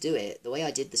way to do it, the way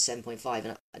I did the 7.5.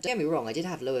 And don't get me wrong, I did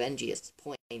have low energy at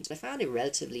points, but I found it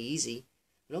relatively easy.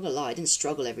 I'm not going to lie, I didn't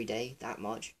struggle every day that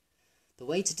much. The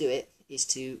way to do it is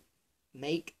to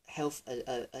make health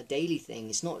a daily thing.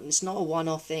 It's not a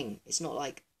one-off thing. It's not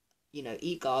like, you know,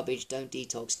 eat garbage, don't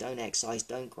detox, don't exercise,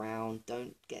 don't ground,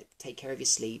 don't take care of your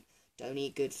sleep, don't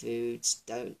eat good foods,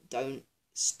 don't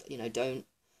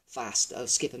fast or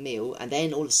skip a meal and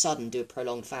then all of a sudden do a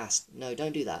prolonged fast. No,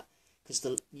 don't do that. Because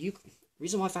the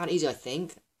reason why I found it easy, I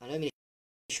think, I don't mean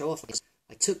to show off, is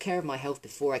I took care of my health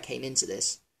before I came into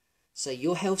this. So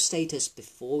your health status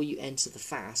before you enter the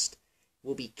fast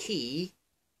will be key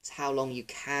to how long you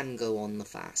can go on the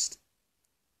fast.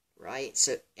 Right?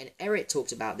 So, and Eric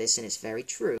talked about this and it's very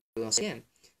true. Once again,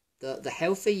 the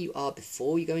healthier you are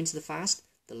before you go into the fast,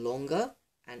 the longer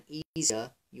and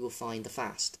easier you will find the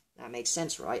fast. That makes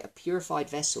sense, right? A purified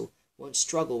vessel won't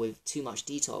struggle with too much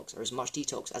detox or as much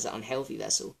detox as an unhealthy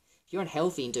vessel. If you're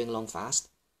unhealthy and doing a long fast,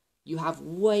 you have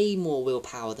way more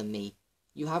willpower than me.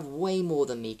 You have way more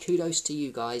than me. Kudos to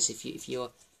you guys if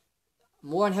you're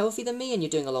more unhealthy than me and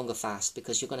you're doing a longer fast,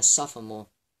 because you're going to suffer more.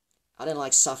 I don't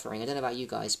like suffering. I don't know about you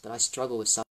guys, but I struggle with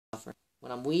suffering.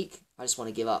 When I'm weak, I just want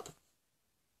to give up.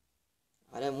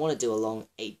 I don't want to do a long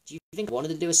 8. Do you think I wanted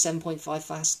to do a 7.5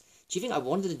 fast? Do you think I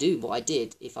wanted to do what I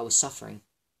did if I was suffering?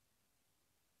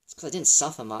 It's because I didn't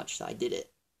suffer much that I did it.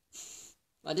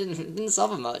 I didn't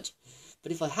suffer much.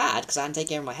 But if I had, because I hadn't taken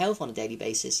care of my health on a daily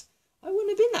basis, I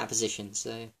wouldn't have been in that position.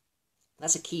 So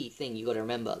that's a key thing you got to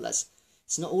remember.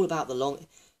 It's not all about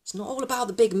it's not all about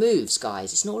the big moves,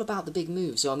 guys. It's not all about the big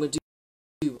moves. So I'm going to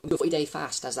do a 40-day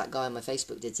fast, as that guy on my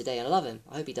Facebook did today, and I love him.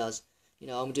 I hope he does. I'm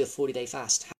going to do a 40-day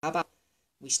fast. How about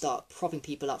we start propping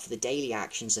people up for the daily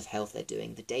actions of health they're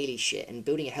doing, the daily shit, and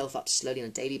building your health up slowly on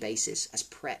a daily basis as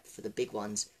prep for the big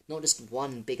ones, not just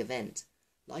one big event.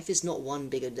 Life is not one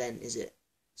big event, is it?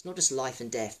 It's not just life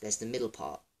and death, there's the middle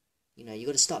part. You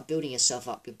got to start building yourself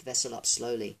up, your vessel up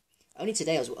slowly. Only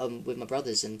today I was with my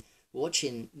brothers, and we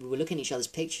were looking at each other's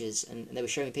pictures, and they were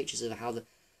showing pictures of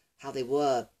how they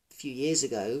were a few years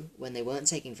ago when they weren't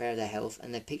taking care of their health,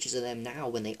 and their pictures of them now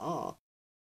when they are.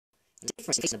 And the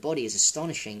difference in the body is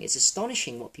astonishing. It's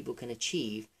astonishing what people can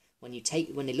achieve when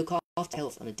they look after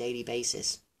health on a daily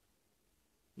basis.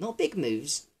 Not big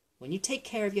moves. When you take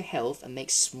care of your health and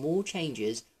make small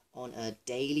changes on a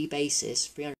daily basis,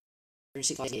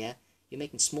 365 days a year, you're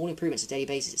making small improvements on a daily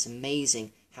basis. It's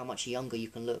amazing how much younger you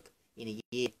can look in a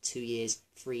year, 2 years,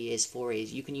 3 years, 4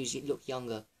 years. You can look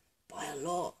younger by a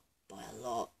lot,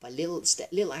 by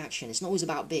little action. It's not always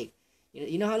about big.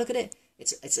 You know how I look at it?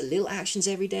 It's a little actions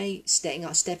every day, stepping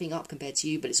up compared to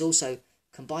you, but it's also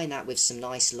combine that with some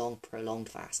nice long prolonged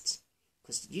fasts.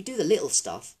 Because you do the little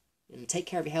stuff and take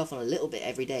care of your health on a little bit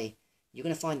every day, you're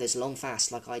gonna find those long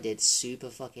fasts like I did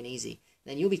super fucking easy.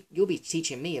 Then you'll be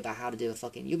teaching me about how to do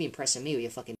you'll be impressing me with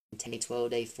your fucking 10-day,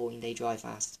 12-day, 14-day dry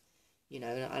fast. And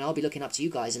I'll be looking up to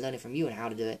you guys and learning from you on how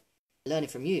to do it. Learning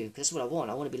from you, because that's what I want.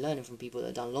 I want to be learning from people that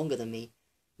have done longer than me.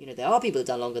 There are people that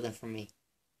have done longer than from me.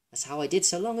 That's how I did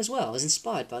so long as well. I was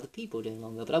inspired by the people doing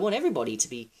longer. But I want everybody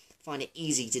to find it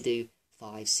easy to do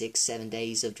 5, 6, 7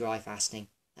 days of dry fasting.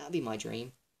 That would be my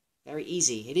dream. Very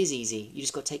easy. It is easy. You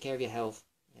just got to take care of your health.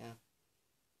 Yeah.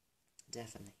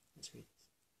 Definitely. Let's read this.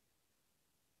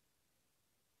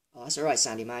 Oh, that's alright,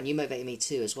 Sandy, man. You motivated me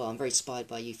too as well. I'm very inspired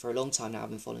by you. For a long time now I've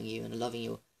been following you and loving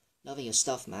your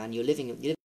stuff, man. You're living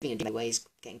in different ways,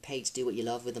 getting paid to do what you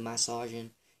love with the massage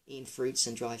and eating fruits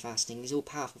and dry fasting. These are all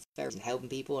powerful therapies and helping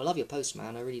people. I love your posts,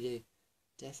 man. I really do.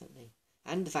 Definitely.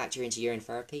 And the fact you're into urine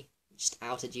therapy. Just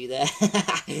outed you there.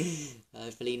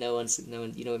 Hopefully no one,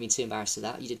 you don't want me too embarrassed of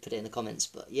that. You did put it in the comments.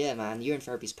 But yeah, man, urine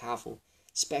therapy is powerful.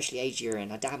 Especially aged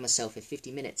urine. I dabbed myself with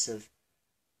 50 minutes of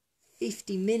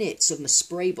my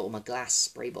spray bottle, my glass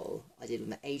spray bottle. I did with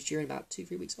my aged urine about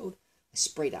 2-3 weeks old. I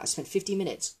sprayed that. I spent 50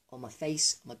 minutes on my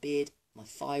face, my beard, my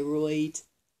thyroid,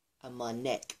 and my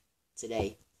neck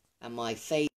today. And my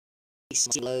face,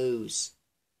 my nose.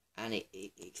 And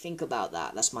think about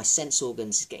that. That's my sense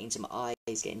organs. It's getting into my eyes,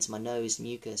 getting into my nose,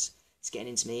 mucus. It's getting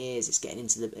into my ears. It's getting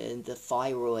into the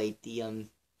thyroid, the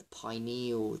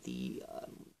pineal, the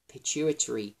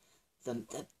pituitary.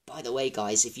 By the way,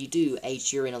 guys, if you do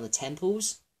aged urine on the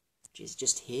temples, which is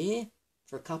just here,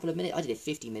 for a couple of minutes, I did it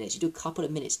 50 minutes. You do a couple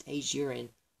of minutes aged urine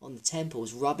on the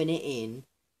temples, rubbing it in.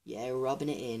 Yeah, rubbing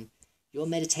it in. Your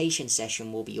meditation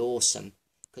session will be awesome.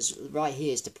 Because right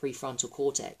here is the prefrontal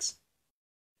cortex.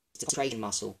 It's the concentration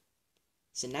muscle.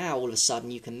 So now, all of a sudden,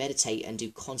 you can meditate and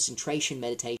do concentration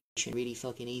meditation really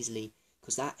fucking easily.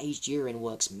 Because that aged urine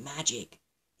works magic.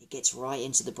 It gets right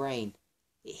into the brain.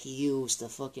 It heals the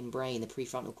fucking brain, the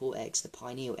prefrontal cortex, the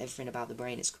pineal, everything about the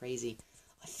brain. It's crazy.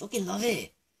 I fucking love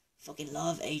it. Fucking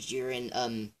love aged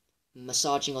urine,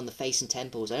 massaging on the face and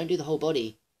temples. I don't do the whole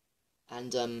body.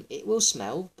 And it will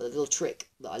smell, but the little trick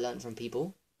that I learned from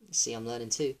people, see I'm learning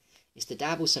too, is to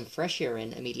dabble some fresh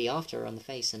urine immediately after on the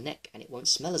face and neck, and it won't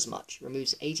smell as much.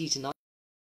 Removes 80 to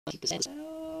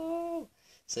 90%.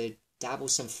 So dabble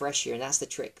some fresh urine. That's the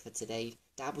trick for today.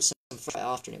 Dabble some fresh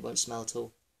after and it won't smell at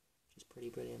all. Which is pretty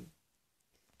brilliant.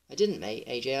 I didn't, mate,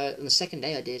 AJ. On the second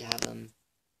day I did have, on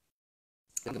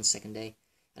the second day.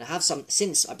 And I have some,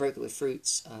 since I broke it with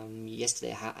fruits,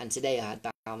 yesterday and today I had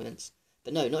bowel movements.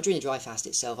 But no, not during the dry fast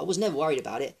itself. I was never worried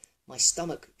about it. My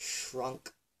stomach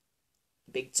shrunk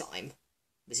big time.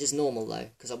 This is normal though,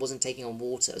 because I wasn't taking on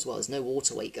water as well. There's no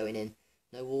water weight going in.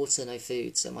 No water, no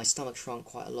food. So my stomach shrunk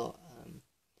quite a lot,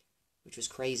 which was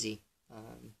crazy.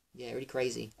 Yeah, really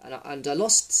crazy. And I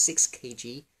lost 6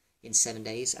 kg in 7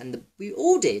 days, and we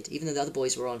all did, even though the other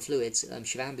boys were on fluids,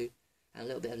 Shivambu, and a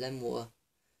little bit of lemon water.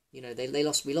 You know,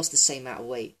 we lost the same amount of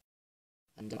weight,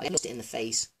 and I lost it in the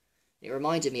face. It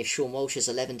reminded me of Sean Walsh's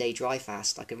 11-day dry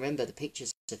fast. I can remember the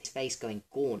pictures of his face going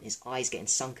gaunt, his eyes getting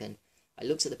sunken. I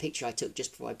looked at the picture I took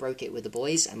just before I broke it with the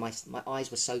boys, and my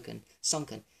eyes were sunken.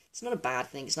 It's not a bad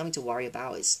thing. It's nothing to worry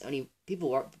about. It's only people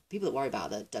that worry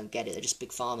about that don't get it. They're just big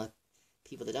pharma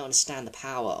people that don't understand the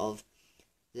power of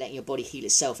letting your body heal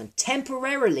itself and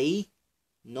temporarily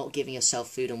not giving yourself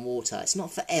food and water. It's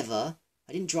not forever.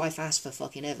 I didn't dry fast for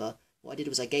fucking ever. What I did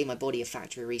was I gave my body a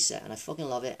factory reset, and I fucking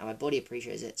love it, and my body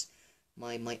appreciates it.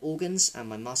 My organs and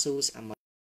my muscles and my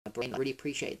brain, I really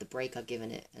appreciate the break I've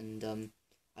given it, and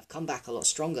I've come back a lot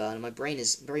stronger, and my brain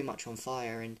is very much on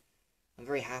fire, and I'm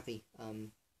very happy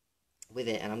with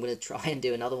it, and I'm going to try and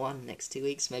do another one next 2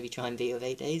 weeks, maybe try and beat it with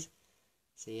 8 days.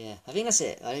 So yeah, I think that's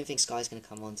it. I don't think Sky's going to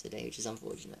come on today, which is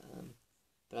unfortunate.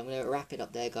 But I'm going to wrap it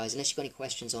up there, guys. Unless you've got any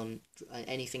questions on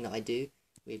anything that I do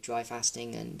with dry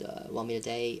fasting and 1 meal a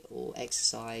day or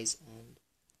exercise and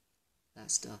that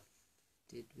stuff.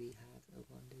 Did we have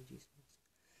a 1-day juice?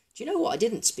 Do you know what I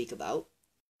didn't speak about?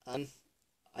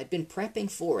 I've been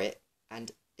prepping for it,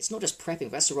 and it's not just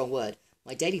prepping, that's the wrong word.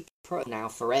 My daily protocol now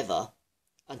forever,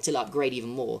 until I upgrade even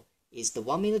more, is the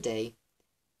 1 meal a day,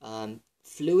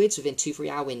 fluids within 2-3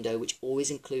 hour window, which always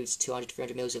includes 200 to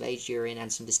 300 mils of aged urine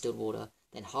and some distilled water,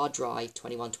 then hard dry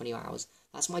 21-20 hours.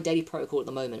 That's my daily protocol at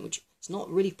the moment, which it's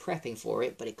not really prepping for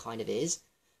it, but it kind of is.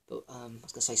 But I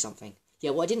was gonna say something.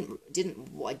 Yeah, what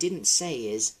I didn't say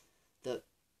is that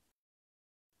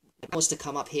I was to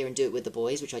come up here and do it with the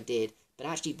boys, which I did. But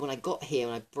actually, when I got here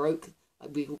and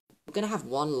we were gonna have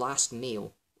one last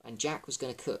meal, and Jack was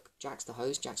gonna cook. Jack's the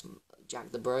host. Jack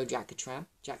the bro. Jack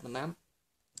the man.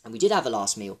 And we did have a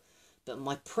last meal. But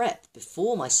my prep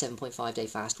before my 7.5 day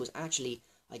fast was actually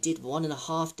I did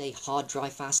 1.5 day hard dry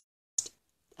fast,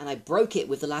 and I broke it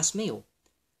with the last meal.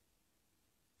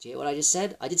 Do you hear what I just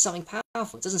said? I did something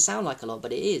powerful. It doesn't sound like a lot,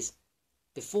 but it is.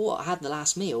 Before I had the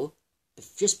last meal,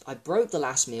 I broke the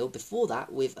last meal before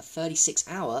that with a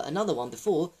 36-hour, another one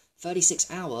before,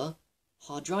 36-hour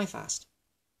hard dry fast.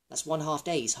 That's 1.5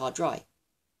 days hard dry.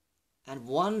 And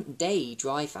 1 day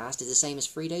dry fast is the same as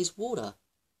 3 days water.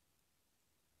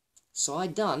 So I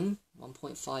done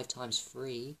 1.5 times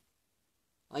 3.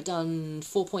 I done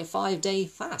 4.5 day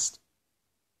fast.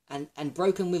 And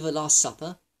broken with a last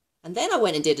supper. And then I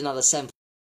went and did another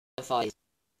 7.5.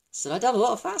 So I done a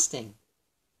lot of fasting.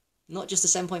 Not just a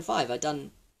 7.5. I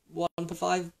done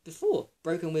 1.5 before.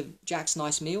 Broken with Jack's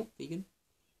nice meal, vegan.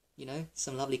 You know,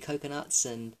 some lovely coconuts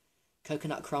and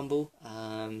coconut crumble.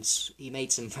 He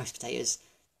made some roast potatoes,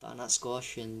 butternut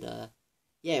squash, and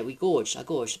yeah, I gorged,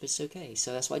 but it's okay.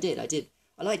 So that's what I did.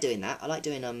 I like doing that. I like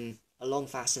doing a long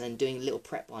fast and then doing little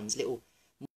prep ones,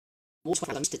 more.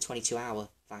 I used to 22-hour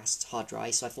fast, hard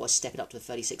dry, so I thought I'd step it up to a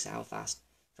 36-hour fast.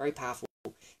 Very powerful.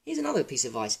 Here's another piece of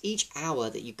advice. Each hour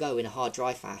that you go in a hard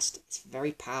dry fast, it's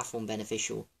very powerful and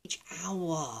beneficial. Each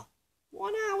hour.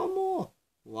 1 hour more.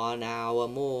 1 hour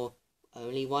more.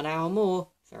 Only 1 hour more.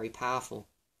 Very powerful.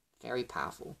 Very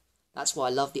powerful. That's why I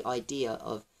love the idea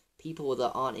of people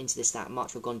that aren't into this that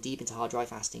much, or have gone deep into hard dry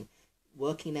fasting,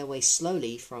 working their way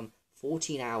slowly from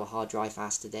 14-hour hard dry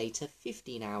fast a day to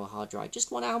 15-hour hard dry.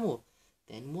 Just 1 hour more.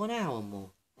 Then 1 hour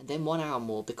more. And then 1 hour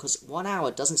more, because 1 hour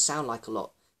doesn't sound like a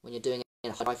lot when you're doing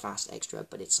a hard dry fast extra,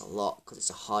 but it's a lot because it's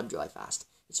a hard dry fast.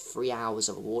 It's 3 hours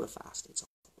of a water fast. It's a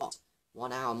lot.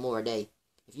 1 hour more a day.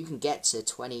 If you can get to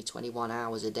 20-21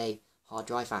 hours a day hard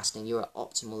dry fasting, you're at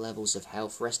optimal levels of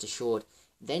health, rest assured.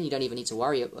 Then you don't even need to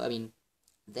worry.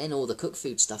 Then all the cooked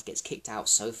food stuff gets kicked out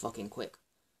so fucking quick.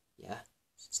 Yeah,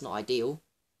 it's not ideal,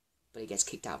 but it gets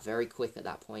kicked out very quick at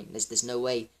that point. There's no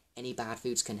way any bad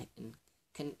foods can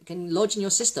lodge in your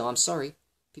system. I'm sorry,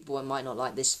 people might not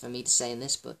like this for me to say in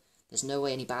this, but there's no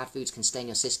way any bad foods can stay in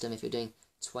your system if you're doing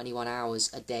 21 hours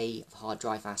a day of hard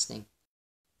dry fasting.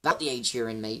 Without the aged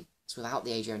urine, mate. It's without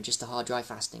the aged urine, just the hard dry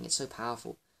fasting. It's so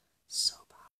powerful. So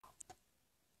powerful.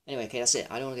 Anyway, okay, that's it.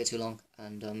 I don't want to go too long.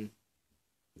 And,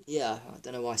 yeah, I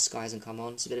don't know why Sky hasn't come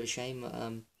on. It's a bit of a shame.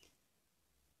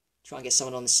 Try and get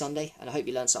someone on this Sunday. And I hope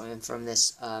you learned something from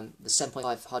this, the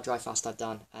 7.5 hard dry fast I've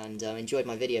done. And enjoyed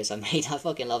my videos I made. I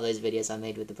fucking love those videos I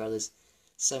made with the brothers.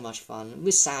 So much fun. It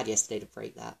was sad yesterday to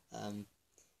break that.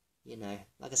 You know,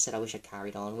 like I said, I wish I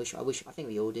carried on. I think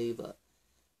we all do, but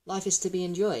life is to be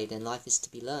enjoyed and life is to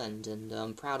be learned, and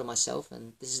I'm proud of myself.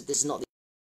 And this is not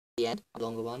the end.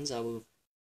 Longer ones, I will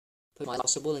put my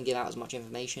possible and give out as much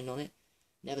information on it.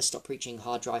 Never stop preaching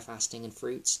hard dry fasting and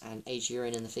fruits and aged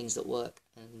urine and the things that work.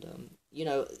 And you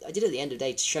know, I did it at the end of the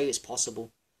day to show you it's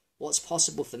possible. what's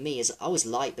possible for me is I was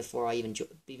light before I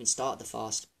even started the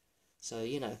fast. So,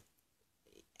 you know,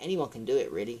 anyone can do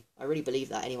it, really. I really believe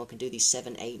that anyone can do these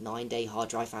 7, 8, 9-day hard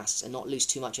dry fasts and not lose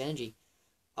too much energy.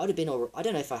 I would have been I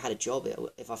don't know if I had a job,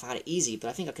 if I've had it easy, but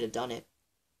I think I could have done it.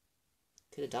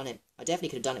 Could have done it. I definitely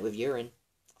could have done it with urine.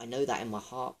 I know that in my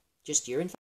heart. Just urine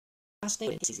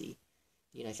fasting, it's easy.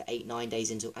 You know, for 8, 9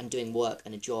 days into and doing work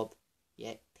and a job,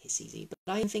 yeah, piss easy. But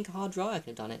I didn't think a hard dry I could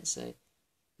have done it, so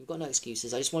we've got no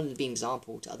excuses. I just wanted to be an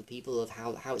example to other people of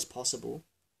how it's possible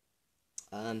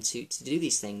to do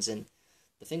these things. And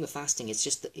the thing with fasting, it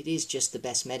is just the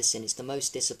best medicine. It's the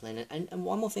most discipline. And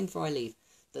one more thing before I leave.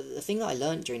 The thing that I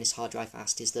learned during this hard dry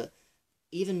fast is that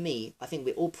even me, I think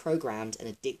we're all programmed and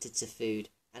addicted to food.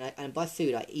 And by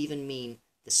food, I even mean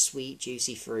the sweet,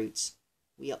 juicy fruits.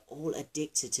 We are all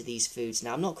addicted to these foods.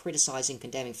 Now, I'm not criticizing,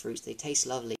 condemning fruits. They taste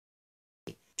lovely.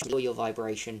 They lower your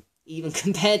vibration. Even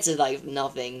compared to, like,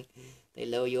 nothing, they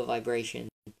lower your vibration.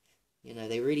 You know,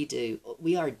 they really do.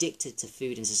 We are addicted to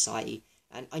food in society.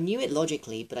 And I knew it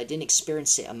logically, but I didn't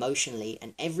experience it emotionally.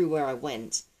 And everywhere I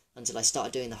went, until I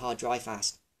started doing the hard dry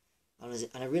fast, and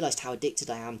I realized how addicted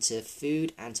I am to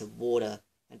food and to water.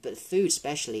 But food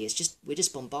especially, we're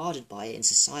just bombarded by it in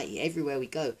society. Everywhere we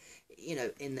go, you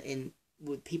know,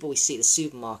 with people we see at the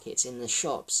supermarkets, in the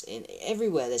shops,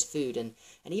 everywhere there's food. And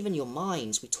even your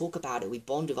minds, we talk about it, we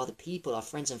bond with other people, our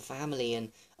friends and family,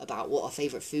 and about what our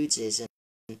favourite foods is. And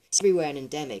it's everywhere an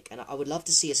endemic. And I would love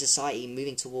to see a society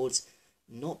moving towards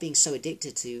not being so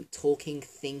addicted to talking,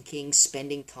 thinking,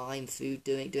 spending time, food,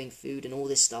 doing food and all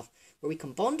this stuff, where we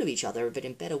can bond with each other, but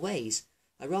in better ways.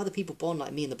 I'd rather people bond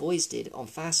like me and the boys did on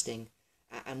fasting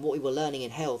and what we were learning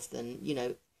in health than, you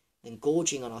know, than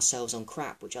gorging on ourselves on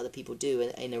crap, which other people do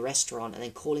in a restaurant, and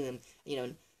then calling them, you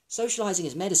know, socializing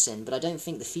is medicine, but I don't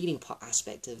think the feeding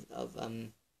aspect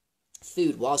of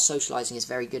food while socializing is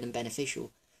very good and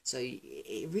beneficial. So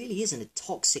it really isn't a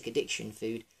toxic addiction,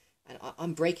 food, and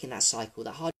I'm breaking that cycle.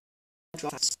 That hard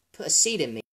drive put a seed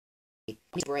in me. I need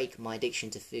to break my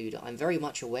addiction to food. I'm very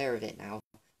much aware of it now.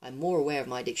 I'm more aware of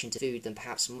my addiction to food than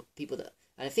perhaps people that,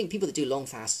 and I think people that do long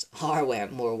fasts are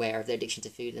more aware of their addiction to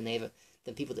food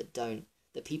than people that don't.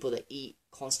 The people that eat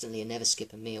constantly and never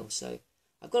skip a meal. So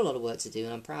I've got a lot of work to do,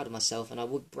 and I'm proud of myself, and I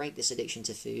will break this addiction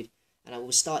to food, and I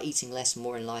will start eating less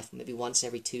more in life, maybe once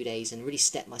every 2 days, and really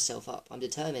step myself up. I'm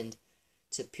determined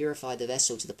to purify the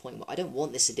vessel to the point where I don't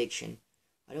want this addiction.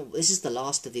 This is the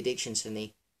last of the addictions for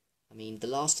me. I mean, the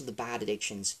last of the bad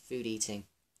addictions, food eating.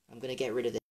 I'm going to get rid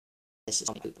of this,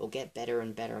 or get better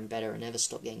and better and better, and never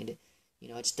stop getting it. You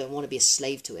know, I just don't want to be a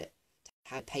slave to it.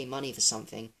 To pay money for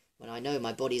something when I know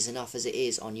my body is enough as it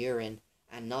is on urine,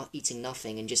 and not eating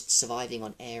nothing and just surviving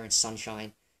on air and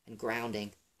sunshine and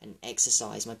grounding and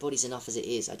exercise. My body's enough as it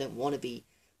is. I don't want to be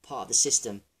part of the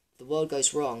system. If the world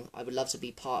goes wrong, I would love to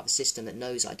be part of a system that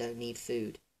knows I don't need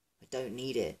food. I don't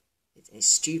need it. It's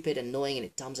stupid, annoying, and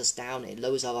it dumbs us down. It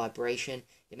lowers our vibration.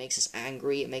 It makes us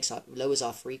angry. It lowers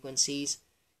our frequencies.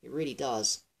 It really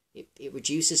does. It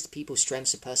reduces people's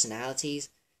strengths of personalities.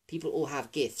 People all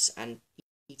have gifts, and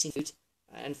eating food,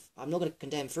 and I'm not going to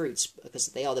condemn fruits because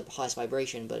they are the highest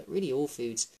vibration, but really all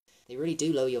foods, they really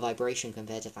do lower your vibration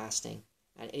compared to fasting.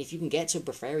 And if you can get to a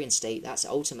breatharian state, that's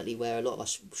ultimately where a lot of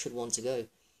us should want to go.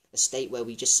 A state where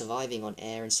we're just surviving on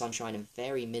air and sunshine and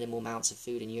very minimal amounts of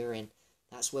food and urine.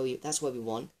 That's where we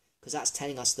want, because that's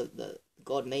telling us that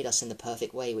God made us in the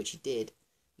perfect way, which He did.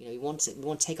 You know, we want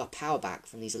to take our power back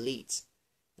from these elites,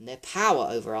 and their power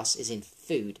over us is in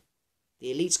food.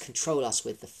 The elites control us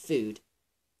with the food.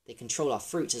 They control our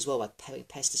fruits as well by putting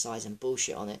pesticides and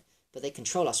bullshit on it. But they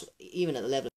control us even at the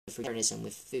level of fruitarianism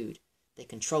with food. They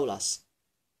control us.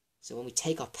 So when we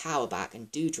take our power back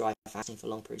and do dry fasting for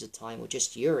long periods of time, or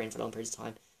just urine for long periods of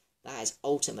time, that is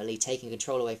ultimately taking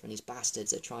control away from these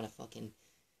bastards that are trying to fucking,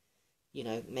 you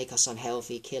know, make us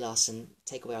unhealthy, kill us, and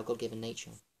take away our God-given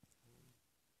nature.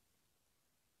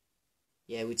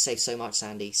 Yeah, we'd save so much,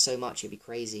 Sandy. So much, it'd be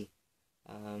crazy.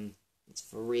 It's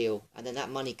for real. And then that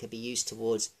money could be used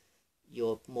towards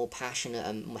you're more passionate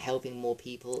and helping more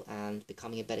people and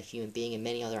becoming a better human being in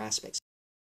many other aspects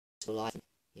of life.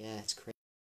 Yeah, it's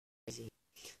crazy.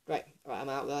 Great. Alright, I'm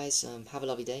out, guys. Have a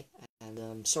lovely day.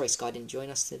 And sorry Sky didn't join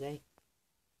us today.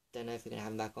 Don't know if we're going to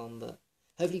have him back on, but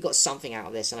hopefully you got something out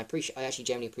of this. And I actually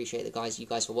genuinely appreciate you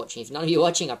guys for watching. If none of you are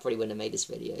watching, I probably wouldn't have made this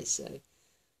video. So,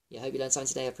 yeah, I hope you learned something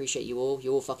today. I appreciate you all.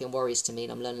 You're all fucking warriors to me,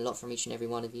 and I'm learning a lot from each and every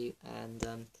one of you.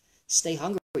 And stay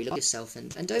hungry, look at yourself,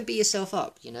 and don't beat yourself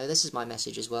up. You know, this is my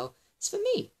message as well. It's for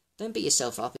me. Don't beat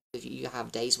yourself up if you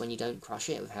have days when you don't crush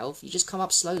it with health. You just come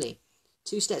up slowly.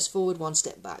 2 steps forward, 1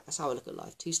 step back. That's how I look at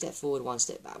life. 2 steps forward, 1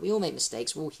 step back. We all make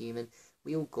mistakes. We're all human.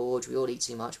 We all gorge, we all eat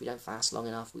too much, we don't fast long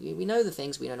enough. We know the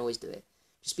things, we don't always do it.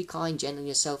 Just be kind, gentle on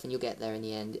yourself, and you'll get there in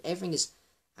the end. Everything is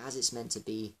as it's meant to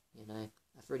be, you know.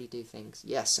 I really do things.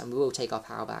 Yes, and we will take our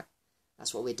power back.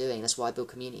 That's what we're doing. That's why I build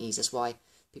communities. That's why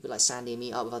people like Sandy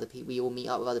meet up with other people. We all meet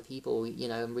up with other people, you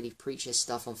know, and really preach this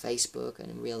stuff on Facebook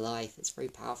and in real life. It's very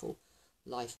powerful,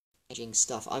 life-changing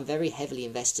stuff. I'm very heavily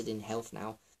invested in health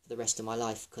now for the rest of my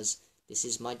life because this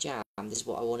is my jam. This is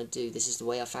what I want to do. This is the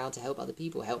way I found to help other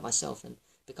people, help myself, and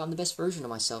become the best version of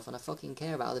myself. And I fucking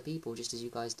care about other people just as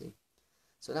you guys do.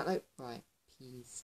 So on that note, right, peace.